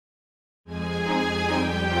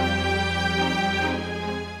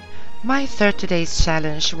My 30 days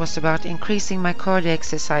challenge was about increasing my cardio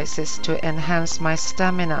exercises to enhance my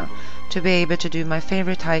stamina to be able to do my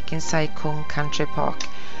favorite hike in Sai Kung Country Park,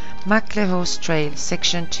 Lehose Trail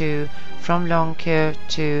Section 2 from Lehose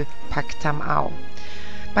to Pak Tam Au.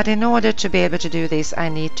 But in order to be able to do this, I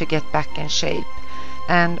need to get back in shape.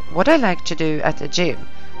 And what I like to do at the gym,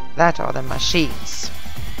 that are the machines.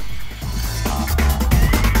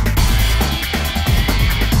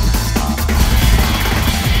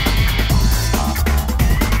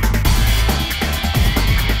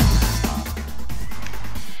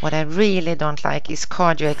 What I really don't like is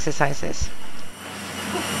cardio exercises.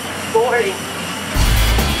 Boring.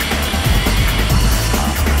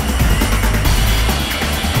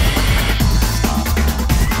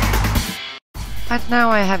 But now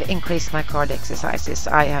I have increased my cardio exercises.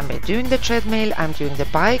 I am doing the treadmill, I'm doing the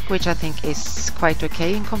bike, which I think is quite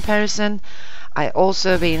okay in comparison. I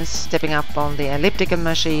also been stepping up on the elliptical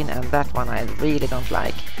machine, and that one I really don't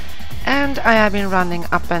like. And I have been running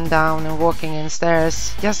up and down and walking in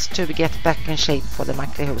stairs just to get back in shape for the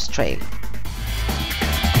Lehose Trail.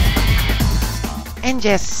 And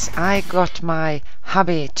yes, I got my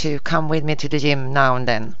hubby to come with me to the gym now and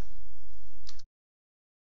then.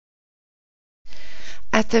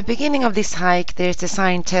 At the beginning of this hike, there is a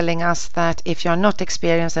sign telling us that if you are not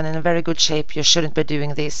experienced and in a very good shape, you shouldn't be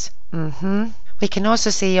doing this. We can also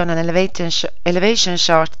see on an elevation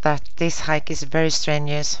chart that this hike is very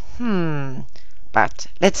strenuous. But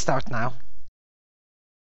let's start now.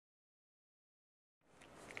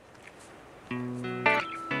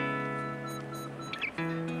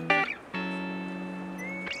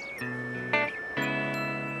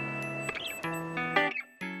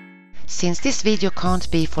 Since this video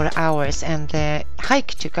can't be for hours and the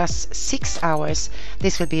hike took us 6 hours,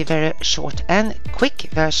 this will be a very short and quick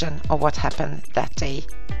version of what happened that day.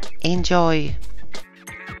 Enjoy!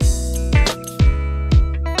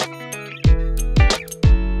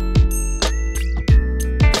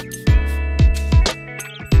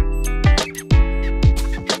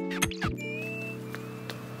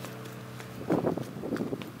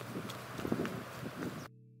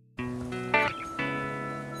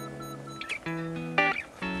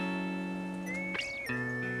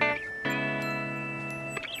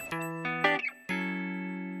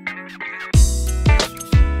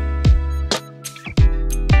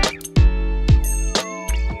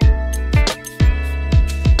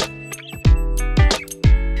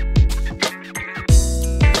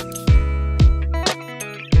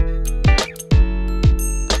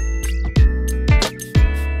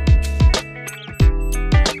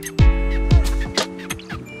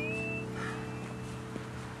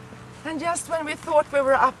 And just when we thought we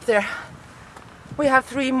were up there, we have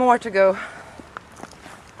 3 more to go.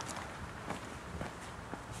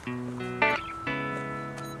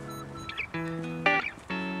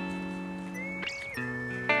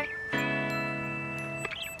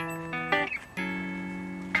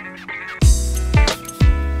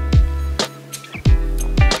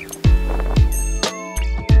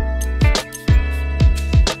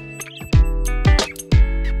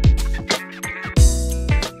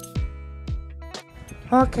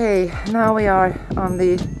 Okay, now we are on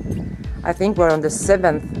I think we're on the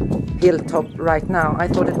 7th hilltop right now. I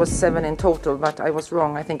thought it was 7 in total, but I was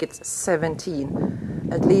wrong. I think it's 17.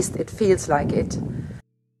 At least it feels like it.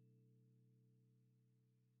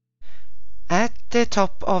 At the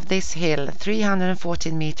top of this hill,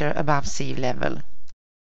 314 meters above sea level.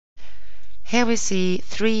 Here we see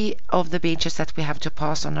 3 of the beaches that we have to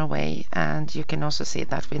pass on our way, and you can also see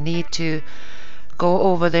that we need to go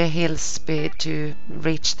over the hill speed to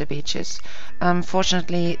reach the beaches.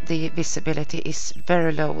 Unfortunately, the visibility is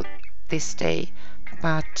very low this day,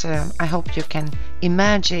 but I hope you can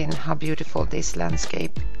imagine how beautiful this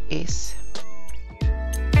landscape is.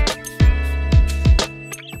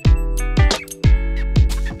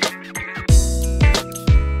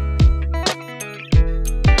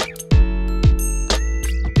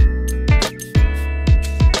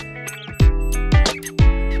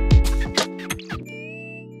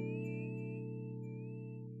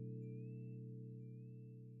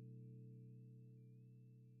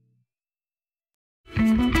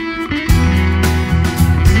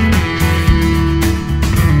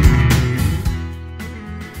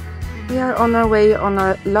 We are on our way on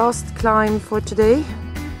our last climb for today,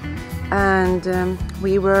 and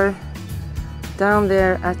we were down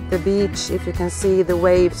there at the beach. If you can see the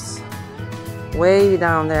waves way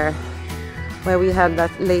down there where we had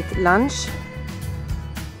that late lunch,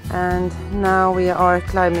 and now we are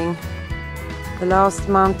climbing the last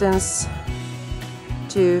mountains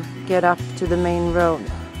to get up to the main road.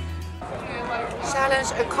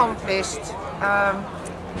 challenge accomplished.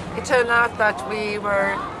 It turned out that we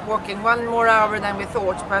were walking 1 more hour than we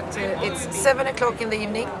thought, but it's 7 o'clock in the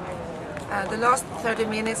evening. The last 30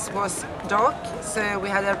 minutes was dark, so we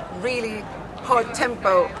had a really hard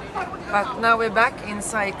tempo. But now we're back in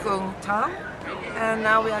Sai Kung town, and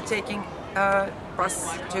now we are taking a bus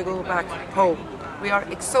to go back home. We are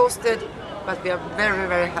exhausted, but we are very,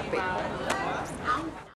 very happy.